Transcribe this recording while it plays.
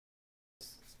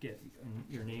get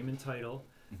your name and title,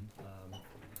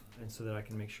 and so that I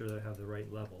can make sure that I have the right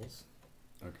levels.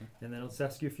 Okay. And then I'll just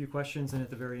ask you a few questions, and at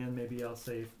the very end, maybe I'll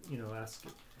say, ask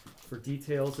for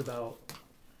details about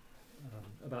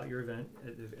your event.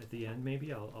 At the end,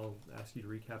 maybe I'll ask you to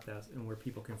recap that and where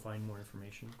people can find more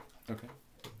information. Okay.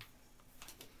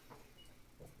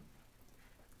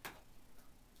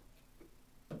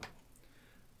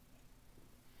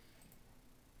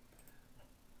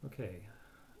 Okay,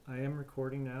 I am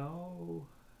recording now.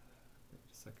 Wait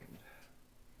a second.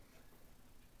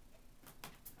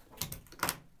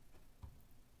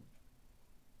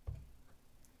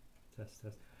 Test,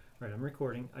 test. All right, I'm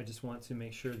recording. I just want to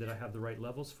make sure that I have the right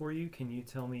levels for you. Can you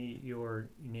tell me your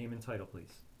name and title,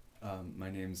 please? My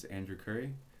name's Andrew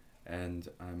Curry, and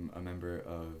I'm a member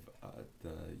of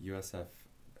the USF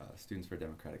Students for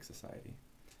Democratic Society.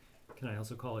 Can I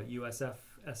also call it USF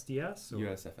SDS? Or?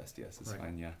 USF SDS is right.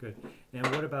 fine, yeah. Good. And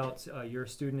what about you're a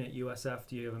student at USF?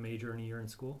 Do you have a major and a year in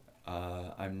school?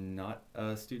 I'm not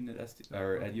a student at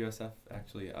at USF,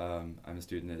 actually. I'm a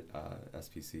student at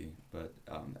SPC, but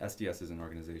SDS is an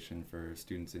organization for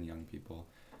students and young people,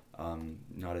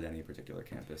 not at any particular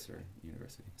campus or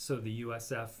university. So the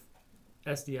USF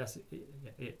SDS,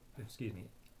 excuse me,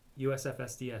 USF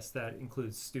SDS, that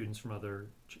includes students from other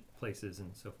places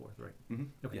and so forth, right? Mm-hmm.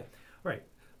 Okay. Yeah. All right.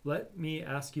 Let me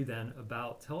ask you then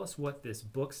about, tell us what this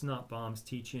Books Not Bombs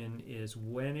teach-in is.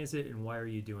 When is it and why are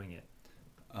you doing it?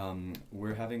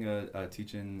 We're having a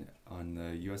teach-in on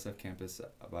the USF campus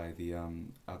by the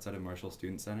outside of Marshall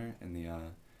Student Center in the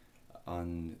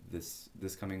on this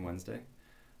coming Wednesday,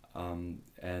 and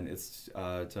it's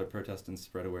to protest and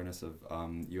spread awareness of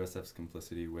USF's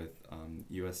complicity with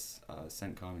US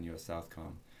CENTCOM and US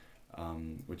Southcom,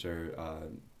 which are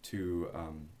two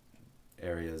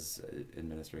areas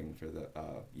administering for the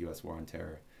US War on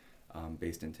Terror,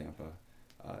 based in Tampa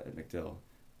at MacDill.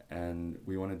 And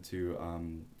we wanted to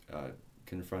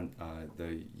confront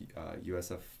the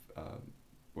USF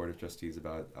Board of Trustees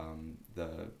about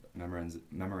the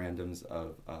memorandums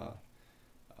of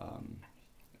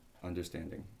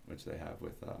understanding which they have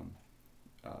with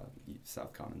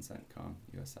Southcom and CENTCOM,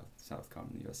 US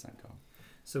Southcom and US CENTCOM.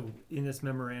 So in this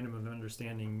memorandum of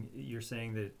understanding, you're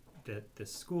saying that the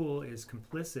school is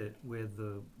complicit with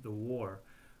the war.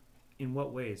 In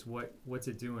what ways? What's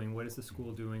it doing? What is the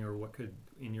school doing, or what could,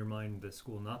 in your mind, the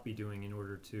school not be doing in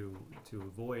order to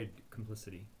avoid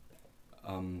complicity?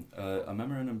 A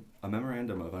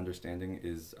memorandum of understanding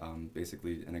is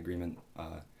basically an agreement.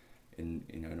 In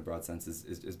a broad sense,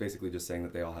 is basically just saying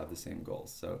that they all have the same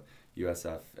goals. So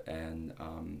USF and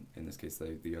in this case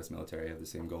the U.S. military have the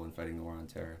same goal in fighting the war on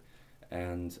terror,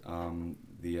 and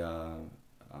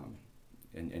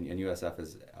USF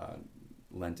has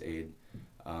lent aid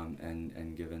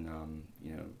and given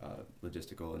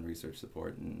logistical and research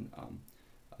support and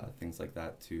things like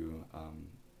that to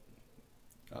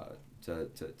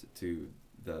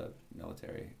the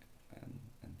military and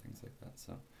things like that.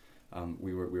 So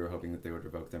we were hoping that they would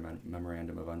revoke their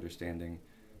memorandum of understanding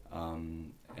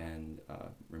and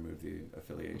remove the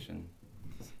affiliation.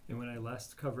 And when I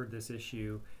last covered this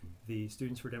issue, the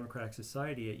Students for Democratic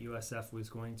Society at USF was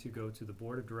going to go to the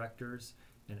board of directors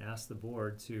and ask the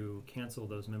board to cancel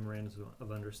those memorandums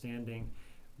of understanding.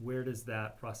 Where does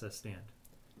that process stand?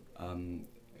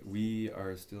 We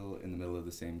are still in the middle of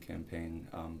the same campaign.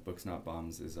 Books Not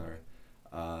Bombs is our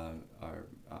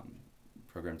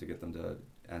program to get them to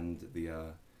end the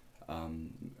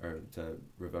or to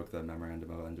revoke the memorandum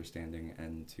of understanding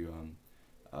and to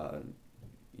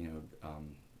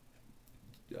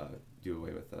do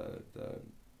away with the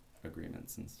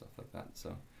agreements and stuff like that.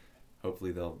 So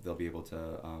hopefully they'll be able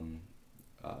to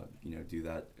do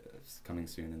that coming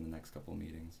soon in the next couple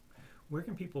meetings. Where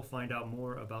can people find out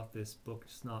more about this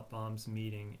Books Not Bombs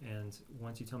meeting? And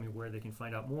once you tell me where they can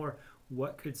find out more,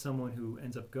 what could someone who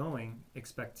ends up going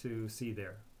expect to see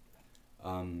there?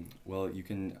 Well, you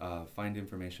can find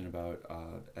information about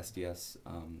SDS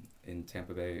in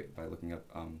Tampa Bay by looking up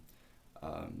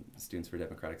Students for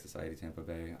Democratic Society Tampa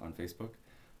Bay on Facebook,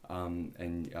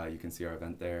 and you can see our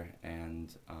event there.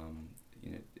 And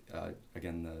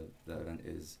again, the event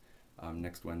is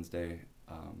next Wednesday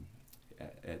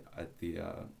at the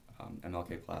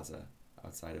MLK Plaza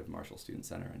outside of Marshall Student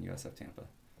Center in USF Tampa.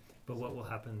 But what will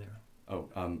happen there? Oh,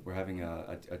 we're having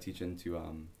a teach-in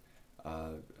to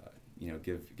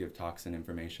give talks and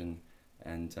information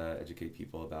and to educate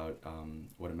people about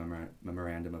what a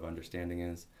memorandum of understanding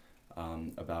is,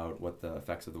 about what the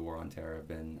effects of the war on terror have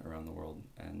been around the world,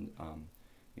 and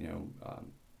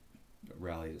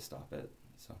rally to stop it.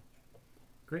 So,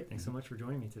 great, thanks so much for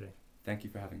joining me today. Thank you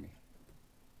for having me.